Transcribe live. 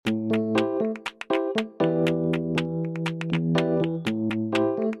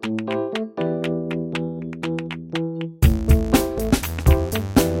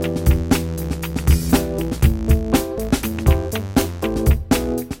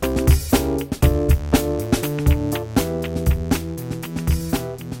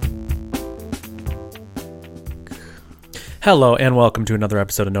Hello and welcome to another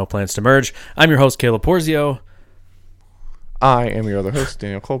episode of No Plans to Merge. I'm your host, Caleb Porzio. I am your other host,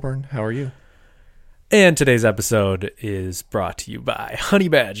 Daniel Colburn. How are you? And today's episode is brought to you by Honey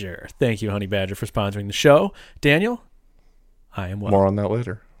Badger. Thank you, Honey Badger, for sponsoring the show. Daniel, I am well. More on that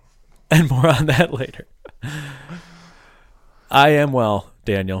later. And more on that later. I am well,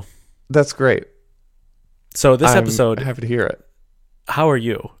 Daniel. That's great. So this I'm episode, happy to hear it. how are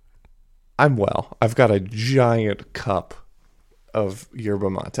you? I'm well. I've got a giant cup of yerba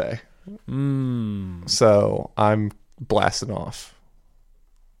mate. So I'm blasting off.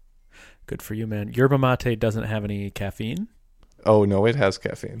 Good for you, man. Yerba mate doesn't have any caffeine? Oh, no, it has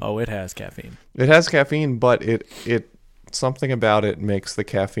caffeine. Oh, it has caffeine. It has caffeine, but it something about it makes the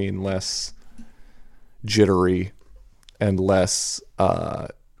caffeine less jittery and less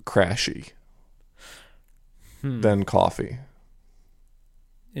crashy than coffee.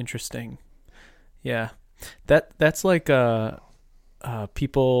 Interesting. Yeah. That's like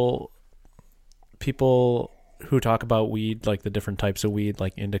people who talk about weed, like the different types of weed,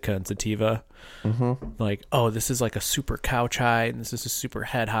 like indica and sativa. Mm-hmm. Like, oh, this is like a super couch high and this is a super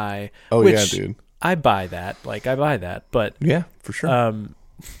head high. Oh, yeah, dude. I buy that. But Yeah, for sure.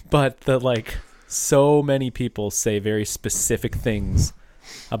 but so many people say very specific things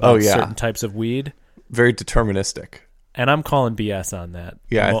about certain types of weed. Very deterministic. And I'm calling BS on that.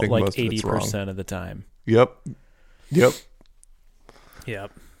 Yeah, I think like most of it's 80% wrong. of the time. Yep. Yep.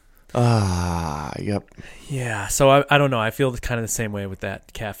 Yep. Yeah. So I don't know. I feel kind of the same way with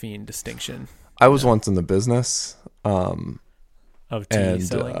that caffeine distinction. I was once in the business Of tea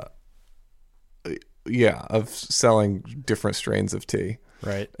selling. of selling different strains of tea.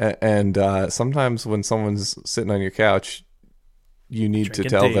 Right. And sometimes when someone's sitting on your couch, you need to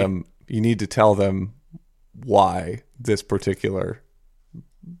tell them why this particular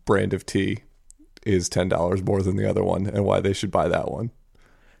brand of tea is $10 more than the other one and why they should buy that one.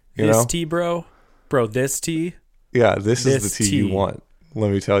 This tea, bro, this tea. Yeah, this is the tea you want. Let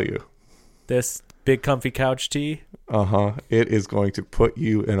me tell you. This big comfy couch tea. It is going to put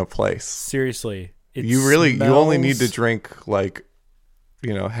you in a place. Seriously. You only need to drink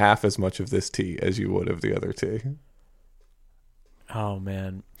half as much of this tea as you would of the other tea. Oh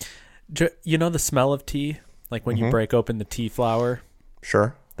man. You know the smell of tea? Like when you break open the tea flower?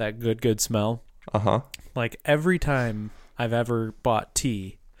 Sure. That good smell? Like every time I've ever bought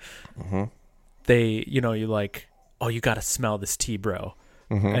tea, they, you're like, oh, you got to smell this tea, bro.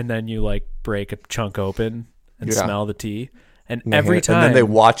 And then you like break a chunk open and smell the tea. And every time. And then they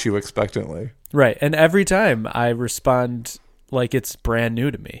watch you expectantly. Right. And every time I respond like it's brand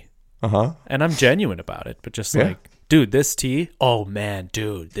new to me. And I'm genuine about it, but just like, dude, this tea? Oh man,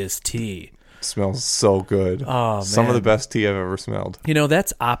 dude, this tea smells so good. Oh man. Some of the best tea I've ever smelled.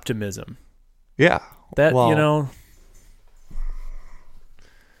 That's optimism. Yeah.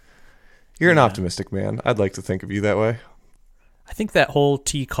 You're an optimistic man. I'd like to think of you that way. I think that whole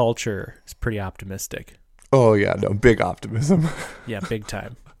tea culture is pretty optimistic. Oh yeah, no, big optimism. Yeah, big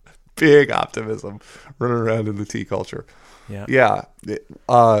time. Big optimism running around in the tea culture. Yeah. Yeah.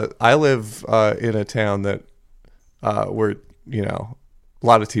 I live in a town that we're, a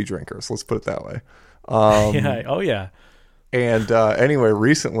lot of tea drinkers. Let's put it that way. Yeah. Oh, yeah. And anyway,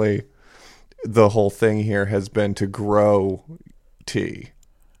 recently, the whole thing here has been to grow tea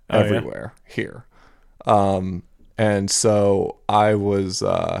everywhere here. And so I was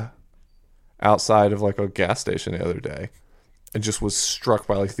outside of like a gas station the other day and just was struck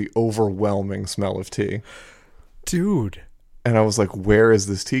by like the overwhelming smell of tea. Dude. And I was like, where is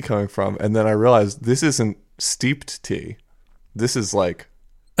this tea coming from? And then I realized this isn't steeped tea. This is like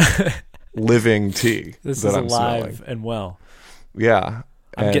living tea. This that is I'm alive smelling. and well. Yeah.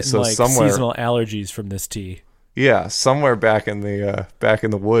 I'm getting like seasonal allergies from this tea. Yeah, somewhere back in the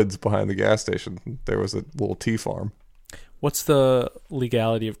woods behind the gas station, there was a little tea farm. What's the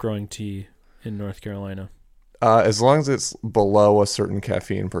legality of growing tea in North Carolina? As long as it's below a certain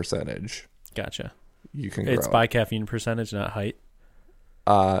caffeine percentage. Gotcha. You can grow. It's by caffeine percentage, not height?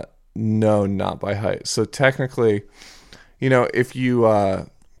 No, not by height. So technically, if you I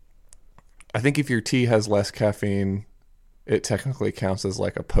think if your tea has less caffeine, it technically counts as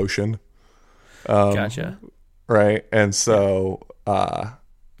like a potion. Gotcha. Right? And so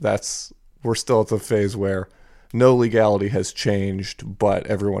we're still at the phase where no legality has changed, but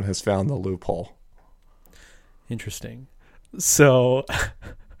everyone has found the loophole. Interesting. So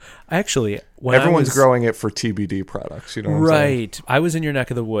actually, when everyone's growing it for TBD products, you know what I'm saying? Right. I was in your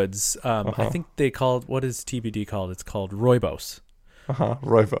neck of the woods. I think what is TBD called? It's called Rooibos.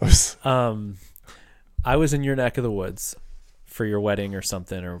 Rooibos. I was in your neck of the woods for your wedding or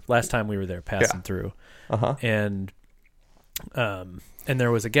something, or last time we were there passing through. And And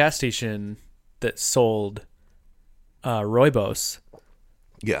there was a gas station that sold rooibos.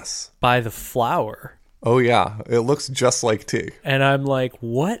 Yes. By the flower. Oh, yeah. It looks just like tea. And I'm like,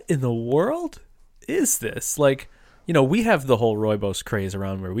 what in the world is this? Like, you know, we have the whole rooibos craze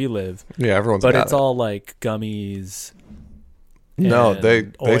around where we live. Yeah, everyone's but got it's all like gummies. No, they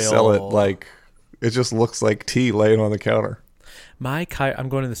oil. sell it like it just looks like tea laying on the counter. I'm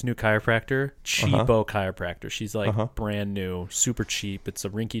going to this new chiropractor, cheapo chiropractor. She's like brand new, super cheap. It's a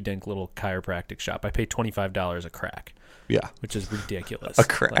rinky-dink little chiropractic shop. I pay $25 a crack. Yeah, which is ridiculous. A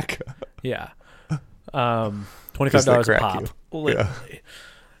crack. Like, yeah, $25 a pop, literally.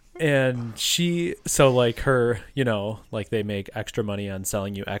 Yeah. And so like her, you know, like they make extra money on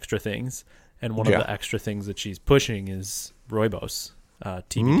selling you extra things, and one of the extra things that she's pushing is rooibos,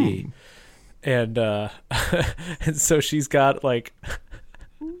 TBD. And and so she's got like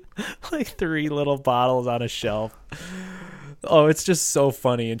 3 little bottles on a shelf. Oh, it's just so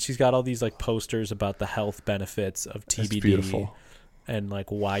funny. And she's got all these like posters about the health benefits of TBD. That's beautiful. And like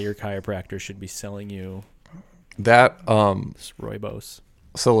why your chiropractor should be selling you that rooibos.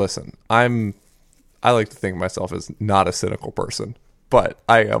 So listen, I like to think of myself as not a cynical person, but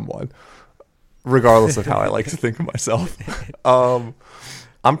I am one, regardless of how I like to think of myself. I'm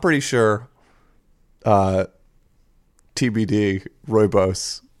pretty sure TBD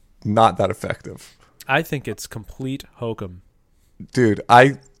rooibos not that effective. I think it's complete hokum. Dude,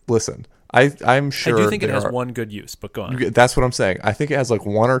 I'm sure I do think it has one good use, but go on. That's what I'm saying. I think it has like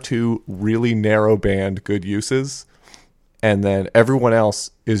 1 or 2 really narrow band good uses, and then everyone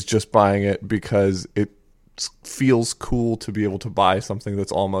else is just buying it because it feels cool to be able to buy something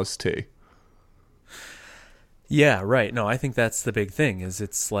that's almost tea. Yeah, right. No, I think that's the big thing. Is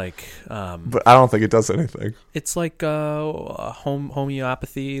it's like, but I don't think it does anything. It's like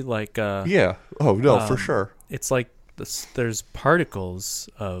homeopathy, like yeah. Oh no, for sure. It's like there's particles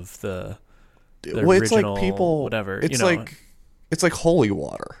of the well, it's original, like people. Whatever. It's like holy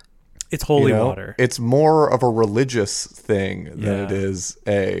water. It's holy water. It's more of a religious thing than it is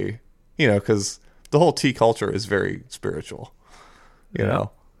because the whole tea culture is very spiritual. You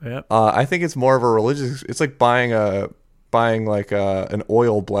know. Yeah. I think it's more of a religious. It's like buying an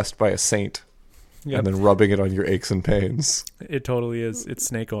oil blessed by a saint, and then rubbing it on your aches and pains. It totally is. It's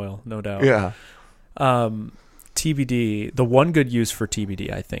snake oil, no doubt. Yeah. TBD. The one good use for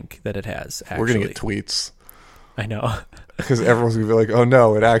TBD, I think that it has. Actually. We're gonna get tweets. I know. Because everyone's gonna be like, "Oh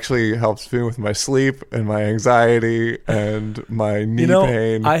no, it actually helps me with my sleep and my anxiety and my knee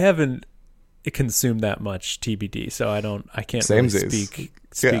pain." I haven't consumed that much TBD, so I can't really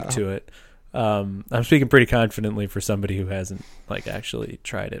speak to it. I'm speaking pretty confidently for somebody who hasn't like actually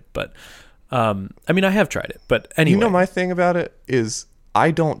tried it, but I mean, I have tried it, but anyway. You know, my thing about it is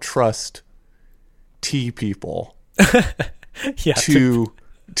I don't trust tea people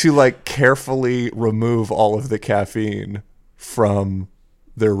to like carefully remove all of the caffeine from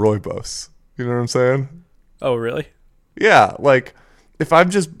their rooibos. You know what I'm saying? Oh, really? Yeah, like if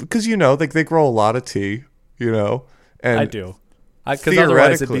I'm just because like they grow a lot of tea, and I do. Because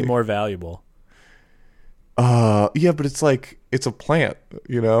otherwise it'd be more valuable. Yeah, but it's like it's a plant,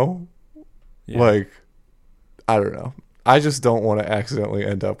 Yeah. Like I don't know. I just don't want to accidentally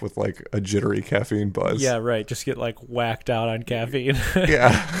end up with like a jittery caffeine buzz. Yeah, right. Just get like whacked out on caffeine.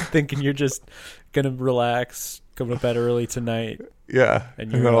 Yeah. Thinking you're just gonna relax, go to bed early tonight. Yeah.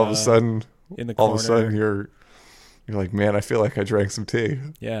 And then all of a sudden in the corner. All of a sudden you're like, man, I feel like I drank some tea.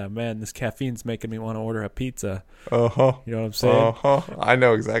 Yeah, man, this caffeine's making me want to order a pizza. Uh-huh. You know what I'm saying? Uh-huh. I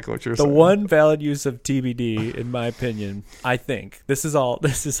know exactly what you're saying. The one valid use of TBD, in my opinion, I think, this is all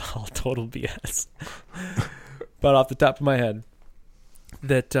total BS. But off the top of my head,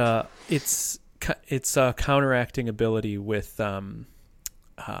 that it's counteracting ability with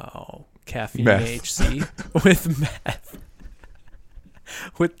caffeine meth. HC with meth.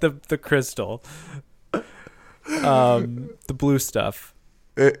 With the crystal. The blue stuff.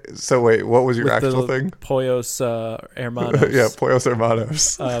 So wait, what was your with actual the thing? Pollos Hermanos. Yeah, Pollos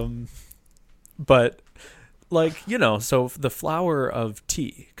Hermanos. But like, so the flower of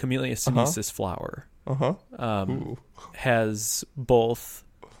tea, Camellia sinensis flower, has both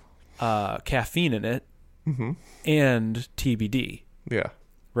caffeine in it and TBD. Yeah.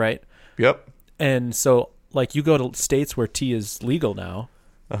 Right? Yep. And so like you go to states where tea is legal now,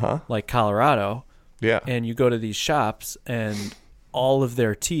 like Colorado. Yeah. And you go to these shops and all of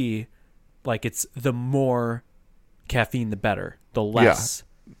their tea, like it's the more caffeine, the better. The less.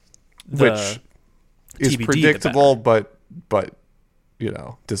 Yeah. Which is TBD, predictable, but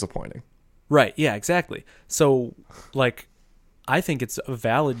disappointing. Right. Yeah, exactly. So like, I think it's a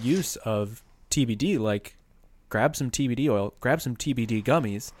valid use of TBD. Like grab some TBD oil, grab some TBD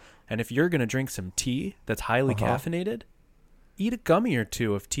gummies, and if you're going to drink some tea that's highly caffeinated, eat a gummy or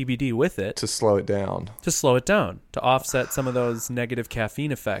two of TBD with it. To slow it down. To offset some of those negative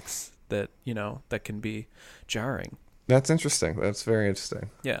caffeine effects that, that can be jarring. That's interesting. That's very interesting.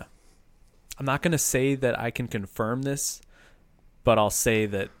 Yeah. I'm not going to say that I can confirm this, but I'll say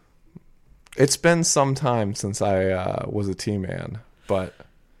that it's been some time since I was a tea man, but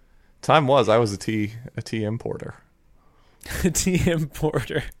I was a tea importer. A tea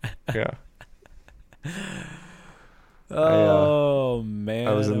importer. Yeah. Oh, man.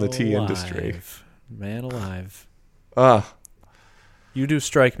 I was in the tea industry. Man alive. Ah. You do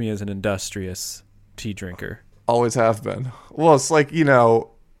strike me as an industrious tea drinker. Always have been. Well, it's like,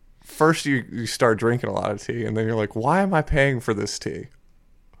 first you start drinking a lot of tea, and then you're like, why am I paying for this tea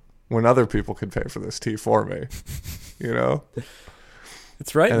when other people could pay for this tea for me?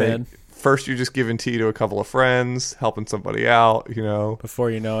 It's right, man. First you're just giving tea to a couple of friends, helping somebody out, Before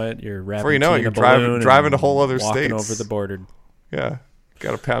you know it, you're wrapping Before you know tea it, in you're a balloon driving to whole other walking states. over the border. Yeah.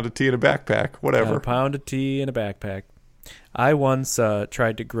 Got a pound of tea in a backpack, whatever. Got a pound of tea in a backpack. I once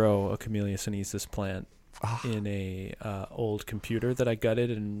tried to grow a Camellia sinensis plant in a old computer that I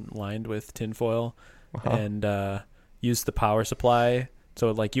gutted and lined with tinfoil and used the power supply.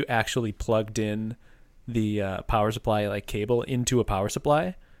 So you actually plugged in the power supply cable into a power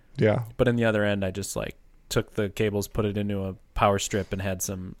supply. Yeah. But in the other end, I just took the cables, put it into a power strip, and had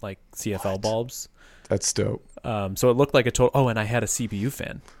some CFL bulbs. That's dope. So it looked like a total. Oh, and I had a CPU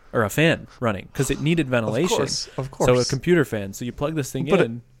fan or a fan running because it needed ventilation. Of course. So a computer fan. So you plug this thing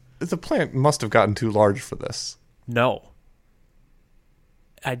in. The plant must have gotten too large for this. No.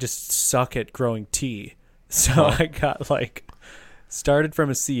 I just suck at growing tea. So I got started from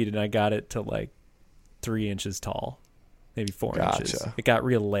a seed and I got it to 3 inches tall, maybe 4 inches. It got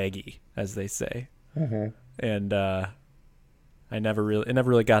real leggy, as they say. Mm-hmm. And it never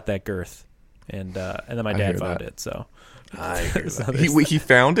really got that girth. And then my dad found it. So I hear that. He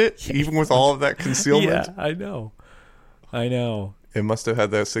found it even with all of that concealment. Yeah, I know. It must have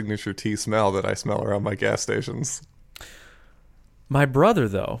had that signature tea smell that I smell around my gas stations. My brother,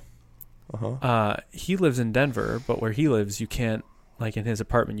 though, he lives in Denver, but where he lives, you can't, in his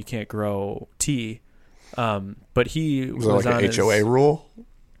apartment, you can't grow tea. But he was on an HOA rule?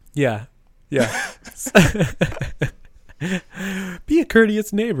 Yeah. Be a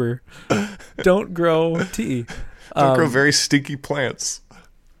courteous neighbor. Don't grow tea. Don't grow very stinky plants.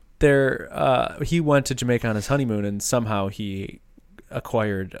 He went to Jamaica on his honeymoon, and somehow he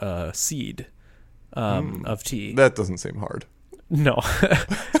acquired a seed of tea. That doesn't seem hard. No.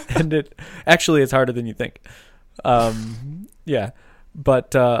 And it's harder than you think. Yeah.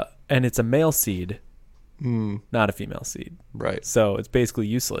 But and it's a male seed, not a female seed. Right. So it's basically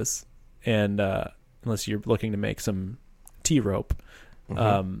useless. And unless you're looking to make some tea rope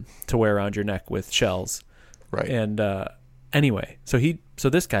to wear around your neck with shells. Right. And anyway, so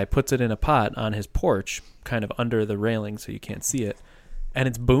this guy puts it in a pot on his porch, kind of under the railing so you can't see it, and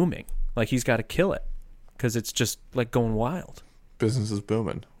it's booming. He's got to kill it because it's just going wild. Business is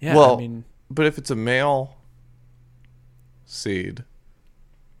booming. Yeah, well, but if it's a male seed,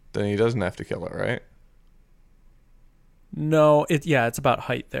 then he doesn't have to kill it, right? No, it's about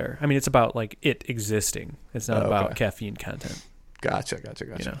height there. It's about it existing. It's not about caffeine content. Gotcha.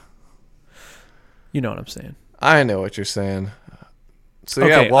 You know what I'm saying. I know what you're saying. So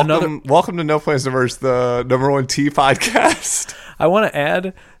welcome to No Plans to Merge, the #1 tea podcast. I want to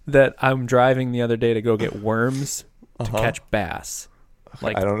add that I'm driving the other day to go get worms to catch bass.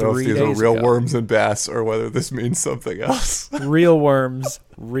 I don't know if these are real worms and bass or whether this means something else. Real worms,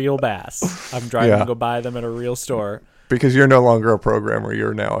 real bass. I'm driving to go buy them at a real store. Because you're no longer a programmer,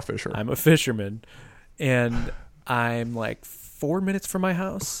 you're now a fisherman. I'm a fisherman. And I'm 4 minutes from my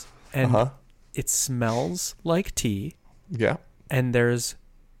house. And it smells like tea. Yeah. And there's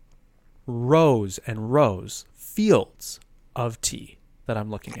rows and rows, fields of tea that I'm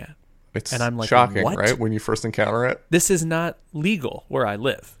looking at. It's and I'm shocking, what? Right? When you first encounter it. This is not legal where I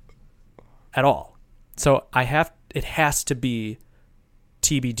live at all. So it has to be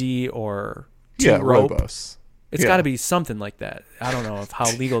TBD or tea rope. Rooibos. It's got to be something like that. I don't know how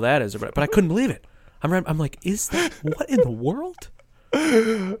legal that is, but I couldn't believe it. I'm like, is that what in the world?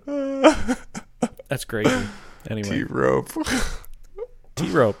 That's crazy. Anyway, tea rope. Tea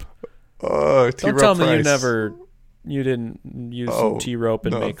rope. Don't tell me you didn't use some tea rope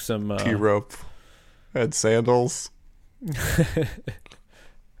and make some tea rope. And sandals.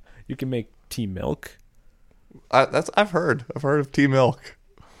 You can make tea milk. I've heard of tea milk.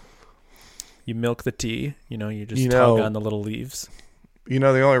 You milk the tea, you just tug on the little leaves. You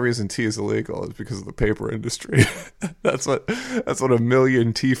know, the only reason tea is illegal is because of the paper industry. That's what a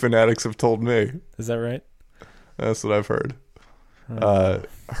million tea fanatics have told me. Is that right? That's what I've heard.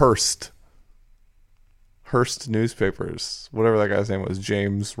 Hearst newspapers, whatever that guy's name was,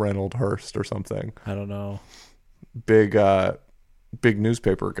 James Reynold Hearst or something. I don't know. Big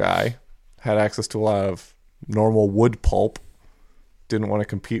newspaper guy, had access to a lot of normal wood pulp. Didn't want to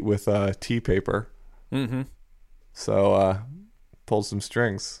compete with tea paper. Mm-hmm. So pulled some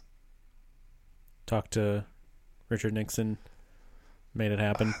strings. Talked to Richard Nixon. Made it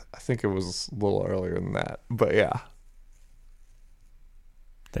happen. I think it was a little earlier than that, but yeah.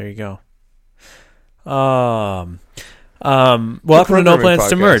 There you go. Welcome to No Plans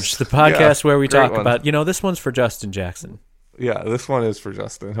to Merge, the podcast where we talk about, this one's for Justin Jackson. Yeah, this one is for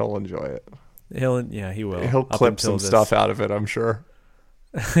Justin. He'll enjoy it. He will. He'll clip some stuff out of it, I'm sure.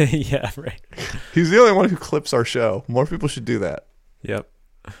 Yeah, right. He's the only one who clips our show. More people should do that. Yep.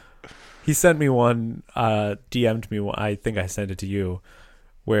 He sent me one, DM'd me one, I think I sent it to you,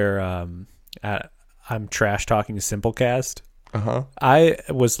 where I'm trash talking Simplecast. Uh-huh. I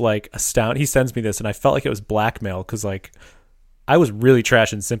was like astounded. He sends me this, and I felt like it was blackmail because like I was really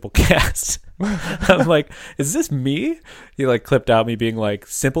trashing Simplecast. I'm like, is this me? He like clipped out me being like,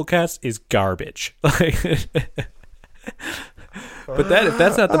 Simplecast is garbage. Like, but if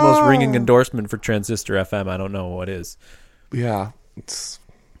that's not the most ringing endorsement for Transistor FM, I don't know what is. Yeah,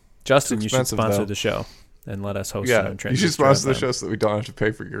 Justin, you should sponsor the show and let us host it on Transistor. You should sponsor the show so that we don't have to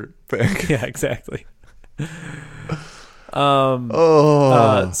pay for your thing. Yeah, exactly.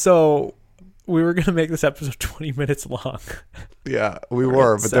 So we were going to make this episode 20 minutes long. Yeah, we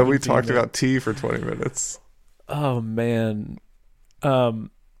were, but then we talked about tea for 20 minutes. Oh, man.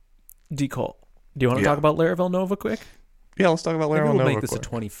 D. Cole, do you want to talk about Laravel Nova quick? Yeah, let's talk about Laravel Nova. Maybe we'll make this a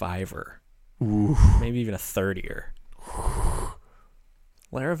 25er. Ooh. Maybe even a 30er.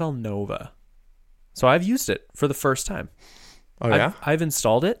 Laravel Nova. So I've used it for the first time. Oh, yeah? I've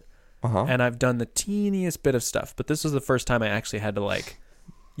installed it. Uh-huh. And I've done the teeniest bit of stuff, but this was the first time I actually had to like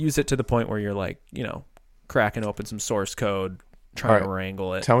use it to the point where you're like, cracking open some source code, trying to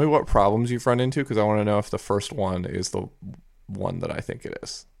wrangle it. Tell me what problems you've run into, because I want to know if the first one is the one that I think it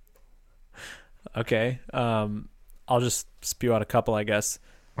is. Okay. I'll just spew out a couple, I guess.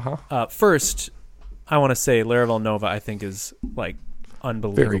 Uh-huh. First, I want to say Laravel Nova, I think, is like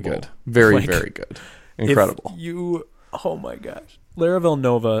unbelievable. Very good. Very, very good. Incredible. Oh my gosh. Laravel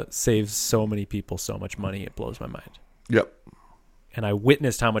Nova saves so many people so much money, it blows my mind. Yep. And I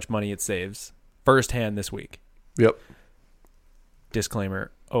witnessed how much money it saves firsthand this week. Yep.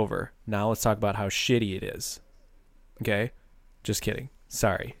 Disclaimer over. Now let's talk about how shitty it is. Okay? Just kidding.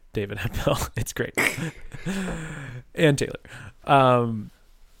 Sorry, David Hempel. It's great. And Taylor.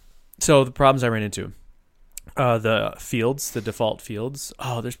 So the problems I ran into. The fields, the default fields.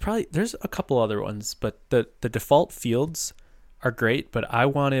 Oh, there's a couple other ones, but the default fields are great, but I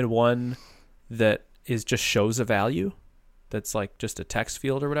wanted one that just shows a value that's like just a text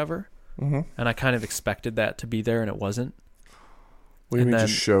field or whatever. Mm-hmm. And I kind of expected that to be there, and it wasn't. What do you mean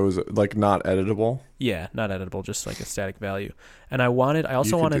just shows, like not editable? Yeah, not editable, just like a static value. And I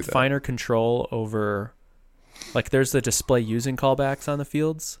also wanted finer control over, like there's the display using callbacks on the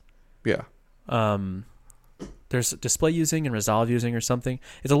fields. Yeah. There's display using and resolve using or something.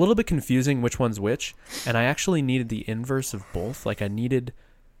 It's a little bit confusing which one's which, and I actually needed the inverse of both. Like I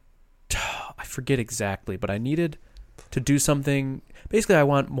forget exactly, but I needed to do something. Basically, I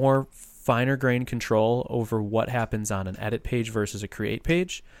want more finer grained control over what happens on an edit page versus a create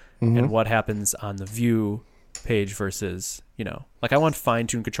page, and what happens on the view page versus, like I want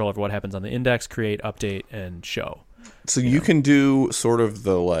fine-tuned control over what happens on the index, create, update, and show. So you can do sort of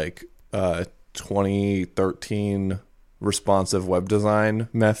the like 2013 responsive web design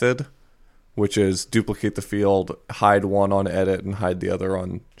method, which is duplicate the field, hide one on edit, and hide the other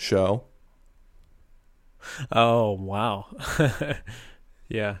on show. Oh, wow.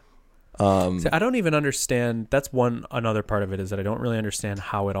 Yeah. See, I don't even understand. That's another part of it is that I don't really understand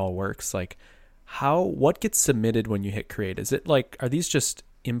how it all works. Like what gets submitted when you hit create? Is it like, are these just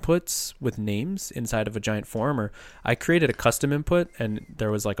inputs with names inside of a giant form? Or I created a custom input and there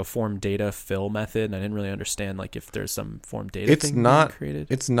was like a form data fill method, and I didn't really understand like if there's some form data thing created.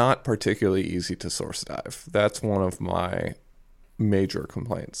 It's not particularly easy to source dive. That's one of my major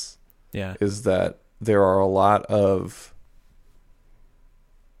complaints. Yeah. Is that there are a lot of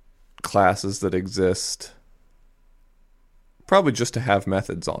classes that exist probably just to have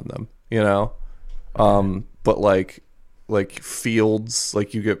methods on them, but like fields,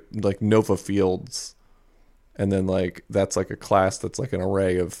 like you get like Nova fields, and then like that's like a class that's like an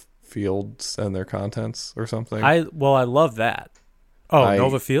array of fields and their contents or something. I love that.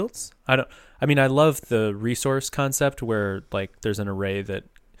 Nova Fields? I mean, I love the resource concept where like there's an array that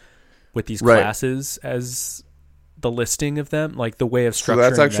with these classes as the listing of them, like the way of structuring. So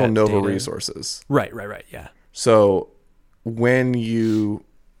that's actual that Nova data. resources. Right. Yeah. So when you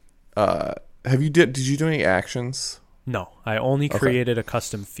did you do any actions? No, I only created a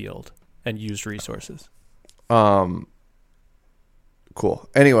custom field and used resources. Cool.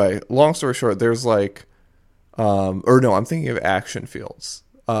 Anyway, long story short, there's like, I'm thinking of action fields.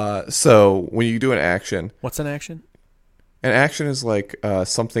 So when you do an action, what's an action? An action is like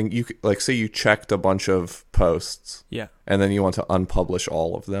something you like. Say you checked a bunch of posts, yeah, and then you want to unpublish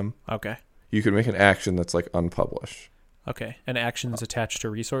all of them. Okay. You could make an action that's like unpublish. Okay, and actions attached to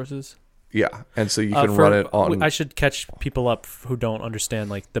resources. Yeah, and so you can run it on. I should catch people up who don't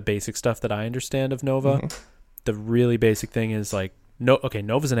understand like the basic stuff that I understand of Nova. Mm-hmm. The really basic thing is like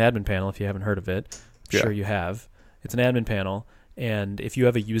Nova's an admin panel. If you haven't heard of it, I'm sure you have. It's an admin panel, and if you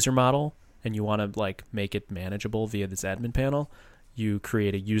have a user model and you want to like make it manageable via this admin panel, you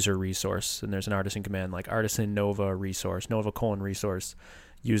create a user resource, and there's an artisan command like artisan Nova resource, Nova : resource,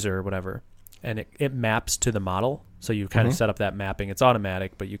 user, whatever, and it maps to the model. So you kind of set up that mapping. It's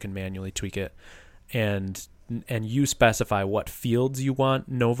automatic, but you can manually tweak it, and you specify what fields you want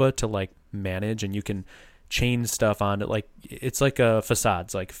Nova to like manage, and you can chain stuff on it. Like it's like a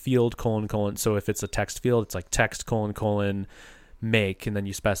facades, like field : So if it's a text field, it's like text : make, and then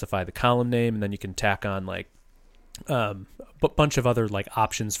you specify the column name, and then you can tack on like a bunch of other like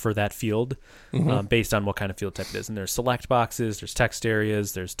options for that field based on what kind of field type it is. And there's select boxes, there's text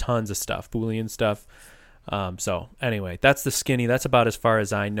areas, there's tons of stuff, Boolean stuff. So anyway, that's the skinny. That's about as far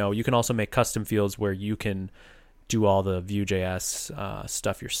as I know. You can also make custom fields where you can do all the Vue.js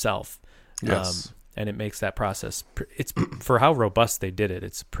stuff yourself. Yes. And it makes that process, it's for how robust they did it,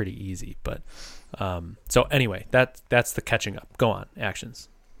 it's pretty easy. But so anyway, that's the catching up. Go on, actions.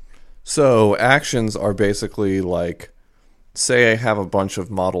 So actions are basically like, say I have a bunch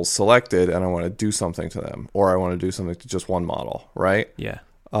of models selected and I want to do something to them, or I want to do something to just one model, right? Yeah.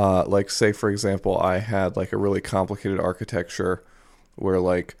 Like say, for example, I had like a really complicated architecture where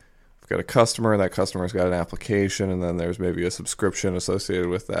like I've got a customer, and that customer's got an application, and then there's maybe a subscription associated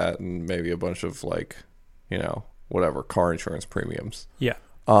with that, and maybe a bunch of like, whatever, car insurance premiums. Yeah.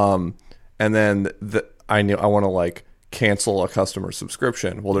 And then I want to like cancel a customer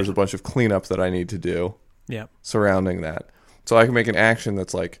subscription. Well, there's a bunch of cleanup that I need to do surrounding that. So I can make an action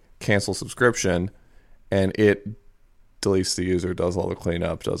that's like cancel subscription, and it deletes the user, does all the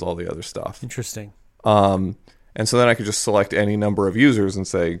cleanup, does all the other stuff. Interesting. And so then I could just select any number of users and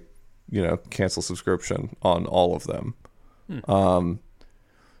say, cancel subscription on all of them.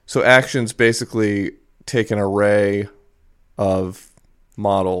 So actions basically take an array of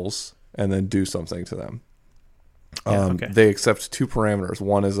models and then do something to them. They accept two parameters.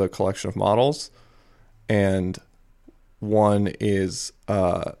 One is a collection of models, and one is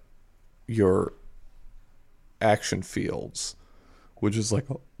your action fields, which is like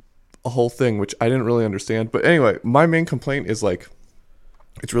a whole thing, which I didn't really understand. But anyway, my main complaint is like,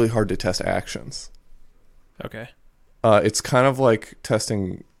 it's really hard to test actions. Okay. It's kind of like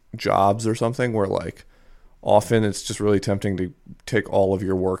testing jobs or something, where like often it's just really tempting to take all of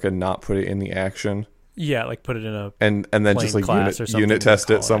your work and not put it in the action. Yeah, like put it in a and then just like unit test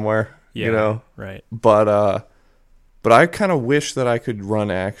it somewhere. Yeah, right. But I kind of wish that I could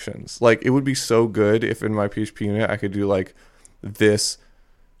run actions. Like, it would be so good if in my PHP unit I could do like this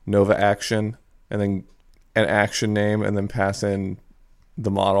Nova action and then an action name and then pass in the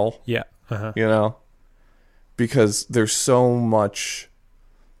model. Yeah. Because there's so much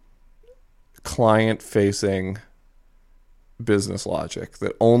client-facing business logic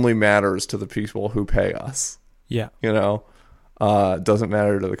that only matters to the people who pay us. Yeah. Doesn't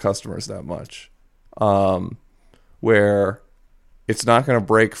matter to the customers that much. Where it's not going to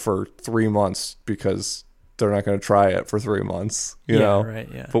break for 3 months because they're not going to try it for 3 months, you know? Right,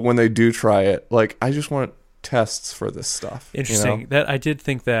 yeah. But when they do try it, like, I just want tests for this stuff. Interesting. That I did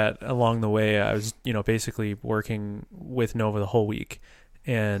think that along the way. I was, basically working with Nova the whole week,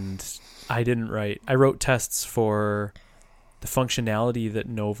 and I wrote tests for the functionality that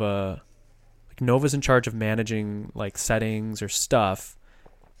Nova's in charge of managing like settings or stuff.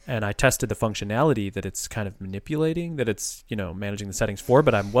 And I tested the functionality that it's kind of manipulating, that it's, managing the settings for,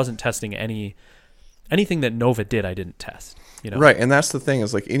 but I wasn't testing anything that Nova did. I didn't test, Right. And that's the thing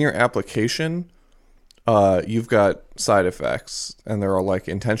is like in your application, you've got side effects, and there are like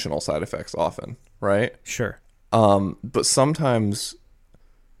intentional side effects often, right? Sure. But sometimes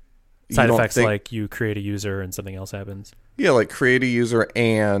side effects like you create a user and something else happens. Yeah. Like create a user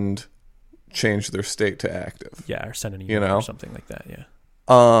and change their state to active. Yeah, or send an email or something like that. Yeah.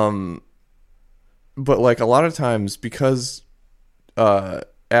 But like a lot of times, because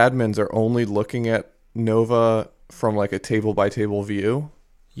admins are only looking at Nova from like a table by table view.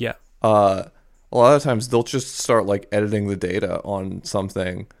 Yeah. A lot of times they'll just start like editing the data on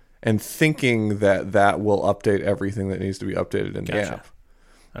something and thinking that will update everything that needs to be updated in the app.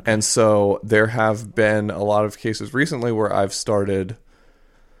 Okay. And so there have been a lot of cases recently where I've started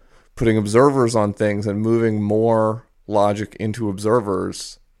putting observers on things and moving more logic into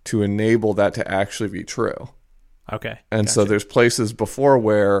observers to enable that to actually be true. Okay. And so there's places before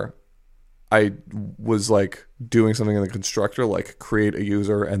where I was like doing something in the constructor, like create a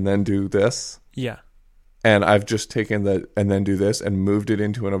user and then do this. Yeah. And I've just taken the and then do this and moved it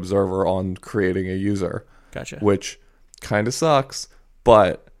into an observer on creating a user. Gotcha. Which kind of sucks,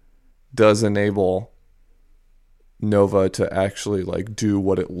 but does enable Nova to actually like do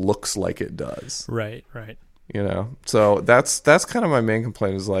what it looks like it does. Right, right. You know, so that's kind of my main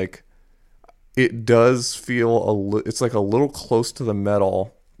complaint is like it does feel it's like a little close to the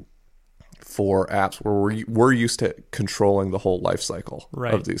metal for apps where we're used to controlling the whole life cycle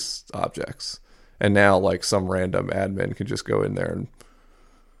of these objects, and now like some random admin can just go in there and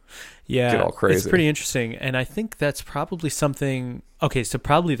get all crazy. It's pretty interesting, and I think that's probably something. Okay, so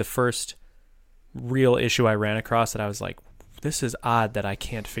probably the first real issue I ran across that I was like, this is odd that I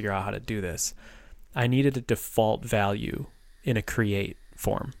can't figure out how to do this. I needed a default value in a create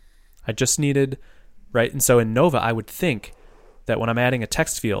form. I just needed, right? And so in Nova, I would think that when I'm adding a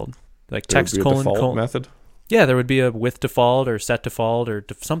text field, like text colon method. Yeah, there would be a with default or set default or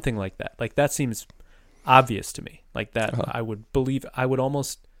something like that. Like that seems obvious to me. Like that, I would believe.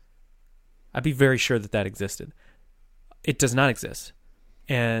 I'd be very sure that existed. It does not exist,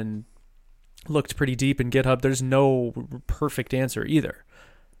 and looked pretty deep in GitHub. There's no perfect answer either.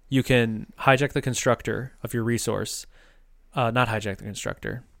 You can hijack the constructor of your resource, not hijack the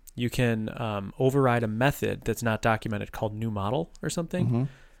constructor. You can override a method that's not documented called new model or something,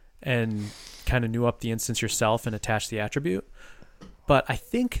 and kind of new up the instance yourself and attach the attribute. But I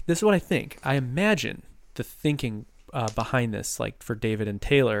think, this is what I think. I imagine the thinking behind this, like for David and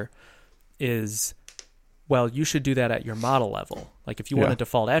Taylor, is, well, you should do that at your model level. Like if you want a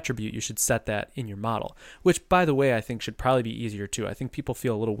default attribute, you should set that in your model, which, by the way, I think should probably be easier too. I think people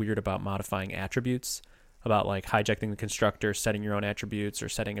feel a little weird about modifying attributes, about like hijacking the constructor, setting your own attributes or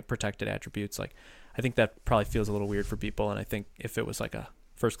setting a protected attributes. Like I think that probably feels a little weird for people. And I think if it was like a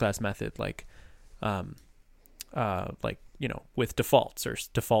first class method, like, you know, with defaults or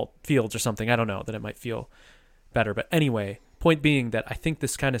default fields or something, I don't know, that it might feel better. But anyway, point being that I think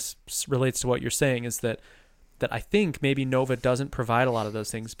this kind of relates to what you're saying, is that I think maybe Nova doesn't provide a lot of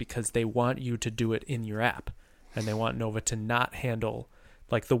those things because they want you to do it in your app, and they want Nova to not handle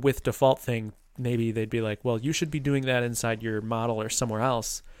like the with default thing. Maybe they'd be like, well, you should be doing that inside your model or somewhere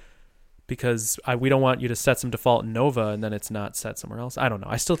else, because we don't want you to set some default in Nova and then it's not set somewhere else. I don't know.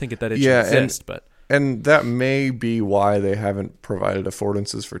 I still think that it should exist, and that may be why they haven't provided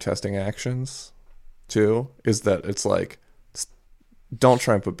affordances for testing actions too, is that it's like, don't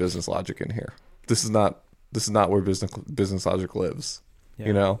try and put business logic in here. This is not where business logic lives. Yeah.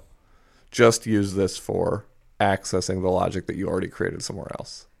 You know, just use this for accessing the logic that you already created somewhere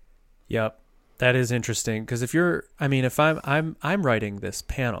else. Yep. That is interesting, because if I'm writing this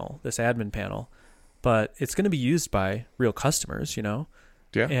panel, this admin panel, but it's going to be used by real customers, you know?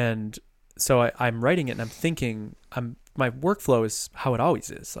 Yeah. And so I'm writing it and I'm thinking, my workflow is how it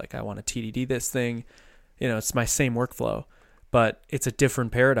always is. Like I want to TDD this thing, you know, it's my same workflow, but it's a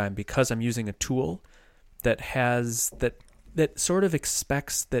different paradigm because I'm using a tool that has that sort of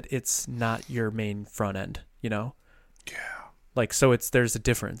expects that it's not your main front end, you know? Yeah. Like, so there's a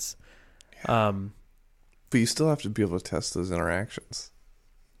difference. Yeah. But you still have to be able to test those interactions.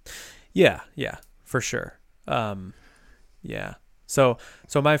 Yeah, for sure. Yeah. So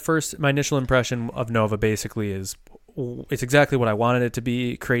my initial impression of Nova basically is it's exactly what I wanted it to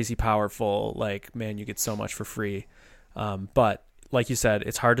be. Crazy powerful. Like, man, you get so much for free. But like you said,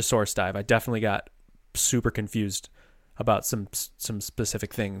 it's hard to source dive. I definitely got super confused about some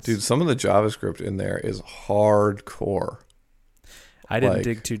specific things. Dude, some of the JavaScript in there is hardcore. I didn't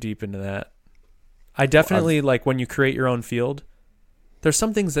dig too deep into that. I definitely like when you create your own field, there's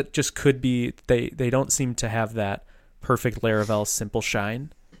some things that just could be, they don't seem to have that perfect Laravel simple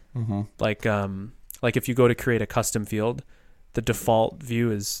shine. Mm-hmm. Like if you go to create a custom field, the default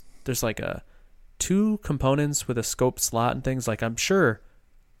view is there's like two components with a scope slot and things. Like I'm sure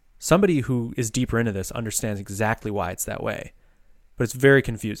somebody who is deeper into this understands exactly why it's that way, but it's very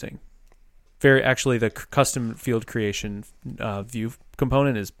confusing. Actually, the custom field creation view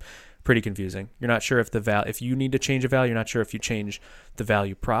component is pretty confusing. You're not sure if if you need to change a value, you're not sure if you change the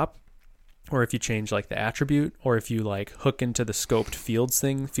value prop, or if you change like the attribute, or if you like hook into the scoped field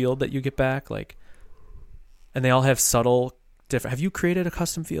that you get back, like, and they all have subtle different. Have you created a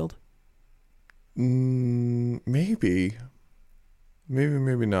custom field? Maybe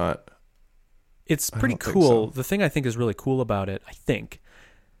not. It's pretty cool. So. The thing I think is really cool about it, I think,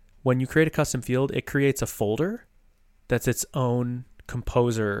 when you create a custom field, it creates a folder that's its own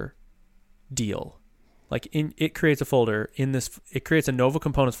composer deal. Like it creates a folder in this. It creates a Nova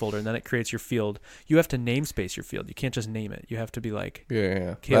Components folder, and then it creates your field. You have to namespace your field. You can't just name it. You have to be like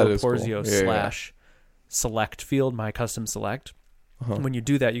Caleb Porzio / select field, my custom select. And when you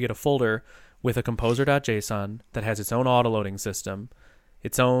do that, you get a folder with a composer.json that has its own autoloading system,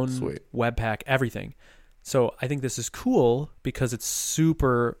 its own Webpack, everything. So I think this is cool because it's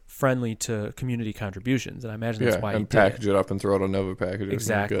super friendly to community contributions, and I imagine that's why you package it up and throw it on Nova packages.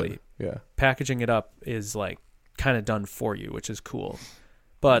 Exactly. Yeah. Packaging it up is like kind of done for you, which is cool.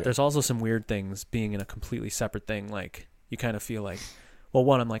 But there's also some weird things being in a completely separate thing. Like you kind of feel like, well,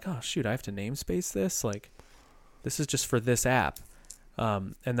 one, I'm like, oh shoot, I have to namespace this. Like this is just for this app.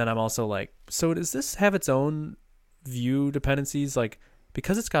 And then I'm also like, so does this have its own Vue dependencies? Like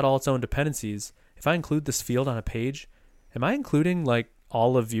because it's got all its own dependencies. If I include this field on a page, am I including like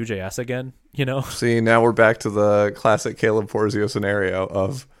all of Vue.js again? You know? See, now we're back to the classic Caleb Porzio scenario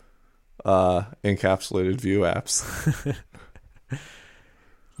of encapsulated Vue apps.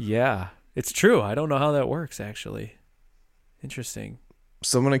 Yeah, it's true. I don't know how that works, actually. Interesting.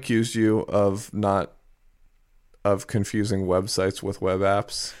 Someone accused you of confusing websites with web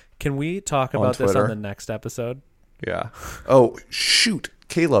apps. Can we talk about this on the next episode? Yeah. Oh, shoot.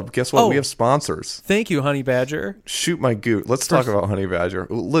 Caleb, guess what? We have sponsors. Thank you, Honey Badger. Shoot my goot. Let's talk about Honey Badger.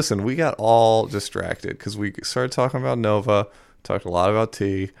 Listen, we got all distracted because we started talking about Nova, talked a lot about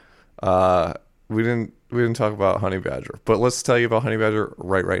T. We didn't talk about Honey Badger, but let's tell you about Honey Badger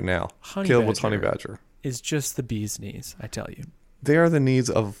right now. Caleb, what's Honey Badger? Is just the bee's knees, I tell you. They are the needs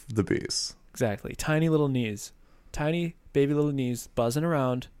of the bees. Exactly. Tiny little knees. Tiny baby little knees buzzing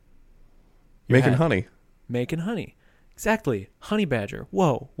around. Making honey. Making honey. Exactly. Honey Badger.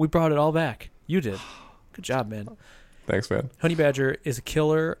 Whoa, we brought it all back. You did. Good job, man. Thanks, man. Honey Badger is a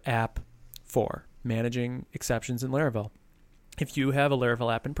killer app for managing exceptions in Laravel. If you have a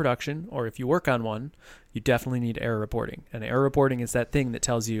Laravel app in production, or if you work on one, you definitely need error reporting. And error reporting is that thing that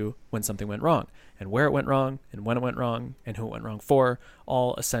tells you when something went wrong, and where it went wrong, and when it went wrong, and who it went wrong for,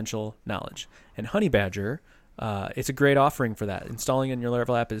 all essential knowledge. And Honey Badger, it's a great offering for that. Installing in your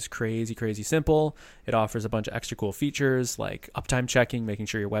Laravel app is crazy, crazy simple. It offers a bunch of extra cool features like uptime checking, making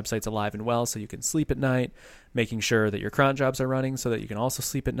sure your website's alive and well so you can sleep at night, making sure that your cron jobs are running so that you can also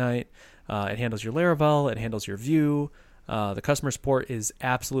sleep at night. It handles your Laravel. It handles your Vue. The customer support is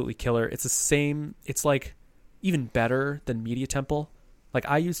absolutely killer. It's like even better than Media Temple. Like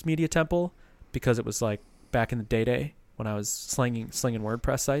I used Media Temple because it was like back in the day when I was slinging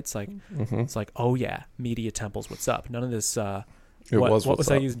WordPress sites. Like It's like, oh yeah, Media Temple's what's up. None of this. What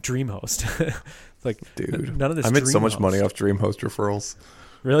was I using? DreamHost. It's like, dude, none of this. I made so much money off DreamHost referrals.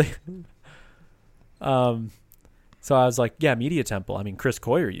 Really? So I was like, yeah, Media Temple. I mean, Chris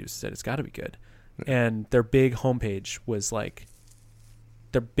Coyer uses it. It's got to be good. And their big homepage was like,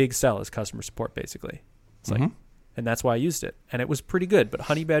 their big sell is customer support, basically. It's like, and that's why I used it. And it was pretty good. But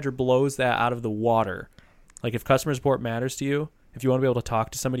Honey Badger blows that out of the water. Like if customer support matters to you, if you want to be able to talk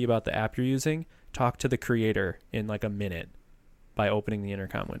to somebody about the app you're using, talk to the creator in like a minute by opening the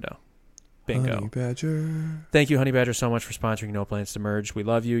intercom window. Bingo. Honey Badger. Thank you, Honey Badger, so much for sponsoring No Plans to Merge. We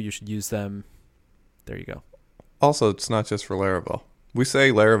love you. You should use them. There you go. Also, it's not just for Laravel. We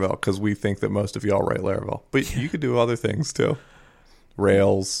say Laravel because we think that most of y'all write Laravel. But you could do other things too.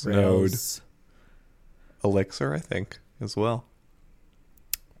 Rails, Node, Elixir, I think, as well.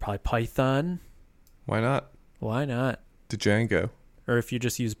 Probably Python. Why not? Why not? Django. Or if you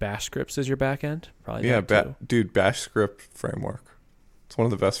just use Bash scripts as your backend, probably. Yeah, dude, Bash script framework. It's one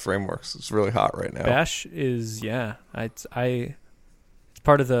of the best frameworks. It's really hot right now. Bash is, it's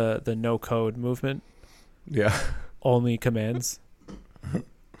part of the no code movement. Yeah. Only commands.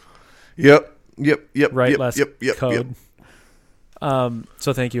 Yep. Write less code.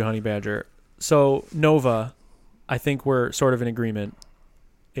 So thank you, Honey Badger. So Nova, I think we're sort of in agreement.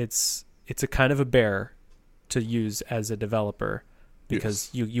 It's a kind of a bear to use as a developer because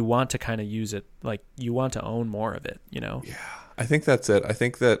you want to kind of use it, like you want to own more of it, you know? Yeah, I think that's it. I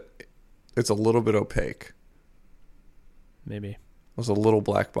think that it's a little bit opaque. Maybe. It was a little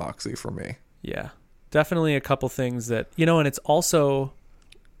black boxy for me. Yeah. Definitely a couple things that, and it's also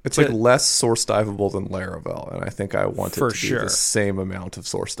It's like less source diveable than Laravel, and I think I want it to be the same amount of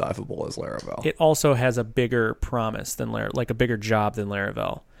source diveable as Laravel. It also has a bigger promise than like a bigger job than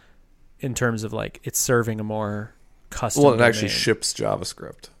Laravel, in terms of like it's serving a more custom. Well, it domain. actually ships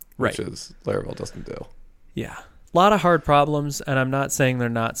JavaScript, right? Which is Laravel doesn't do. Yeah, a lot of hard problems, and I'm not saying they're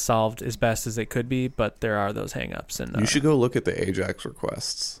not solved as best as they could be, but there are those hangups. And you should go look at the Ajax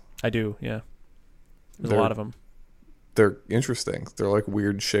requests. I do, yeah. There's a lot of them. They're interesting. They're like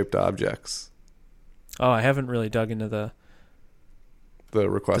weird shaped objects. Oh, I haven't really dug into the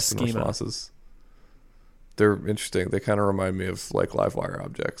requests and responses. They're interesting. They kind of remind me of like Livewire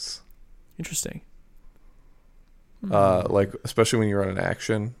objects. Interesting. Like especially when you run an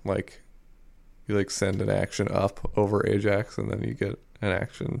action, like you like send an action up over Ajax and then you get an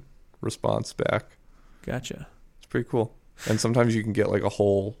action response back. Gotcha. It's pretty cool. And sometimes you can get like a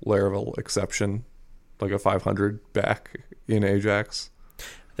whole Laravel exception, like a 500 back in Ajax.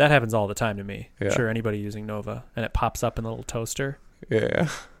 That happens all the time to me. Yeah. I'm sure anybody using Nova, and it pops up in the little toaster. Yeah.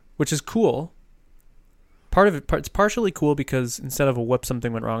 Which is cool. Part of it, it's partially cool because instead of a whoop,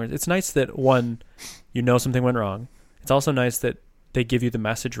 something went wrong. It's nice that one, you know something went wrong. It's also nice that they give you the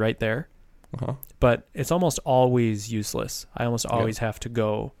message right there. Uh-huh. But it's almost always useless. I almost always have to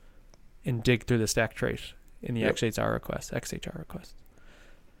go and dig through the stack trace in the XHR request.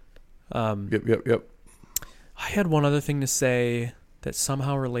 Yep. I had one other thing to say that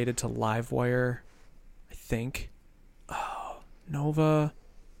somehow related to Livewire, I think. Oh, Nova.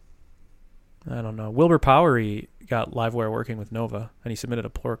 I don't know. Wilbur Powery got Livewire working with Nova, and he submitted a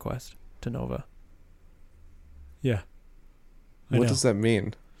pull request to Nova. Yeah. What does that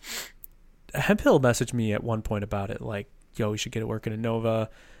mean? Hemphill messaged me at one point about it, like, yo, we should get it working in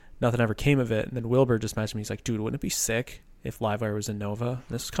Nova. Nothing ever came of it. And then Wilbur just messaged me. He's like, dude, wouldn't it be sick if Livewire was in Nova?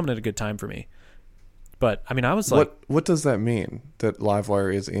 This is coming at a good time for me. But, I mean, I was like... What does that mean, that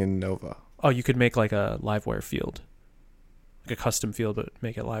Livewire is in Nova? Oh, you could make like a Livewire field. Like a custom field, but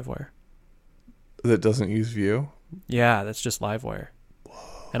make it Livewire. That doesn't use Vue? Yeah, that's just Livewire.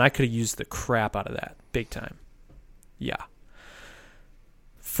 Whoa. And I could have used the crap out of that. Big time. Yeah.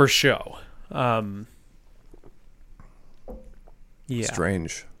 For show. Yeah.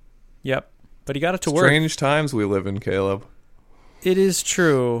 Strange. Yep. But he got it to work. Strange times we live in, Caleb. It is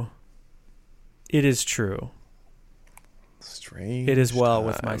true. It is true. Strange. It is well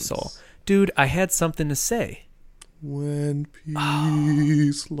with my soul. Dude, I had something to say. When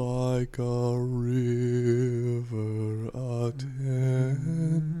peace like a river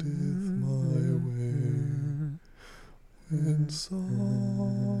attendeth my way, when sorrow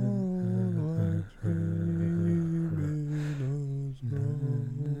like dreaming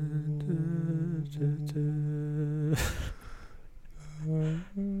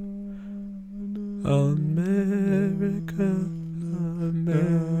America,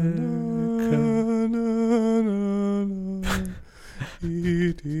 America.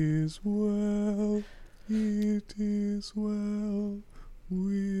 It is well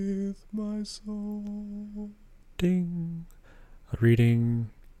with my soul. Ding. A reading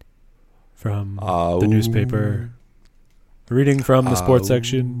from the newspaper. A reading from the sports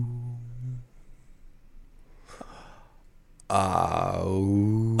section.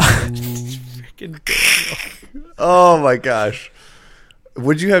 Oh my gosh.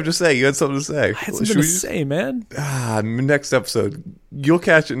 What'd you have to say? You had something to say. I had something to say, man. Next episode. You'll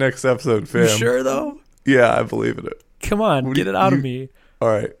catch it next episode, fam. You sure, though? Yeah, I believe in it. Come on, get it out of me. All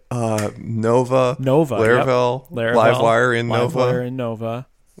right. Nova. Laravel. Yep. Livewire in Nova. Livewire in Nova.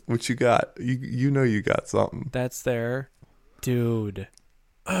 What you got? You know you got something. That's there. Dude.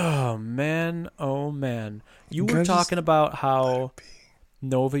 Oh, man. You were talking about how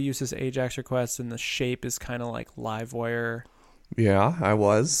Nova uses Ajax requests and the shape is kind of like Livewire. Yeah, I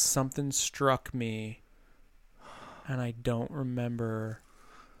was. Something struck me, and I don't remember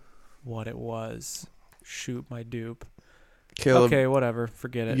what it was. Shoot my dupe. Caleb, okay, whatever.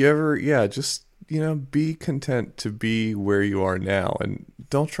 Forget it. You ever, just, be content to be where you are now and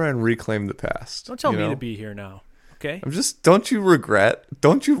don't try and reclaim the past. Don't tell me to be here now, okay? Don't you regret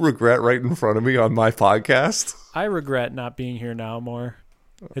right in front of me on my podcast? I regret not being here now more.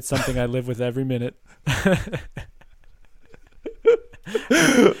 It's something I live with every minute. Cue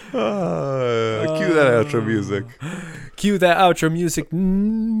that outro music. Cue that outro music.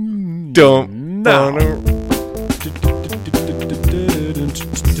 Don't.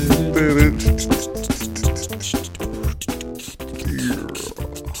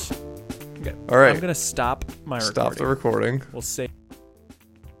 All right. I'm going to stop my recording. Stop the recording. We'll say.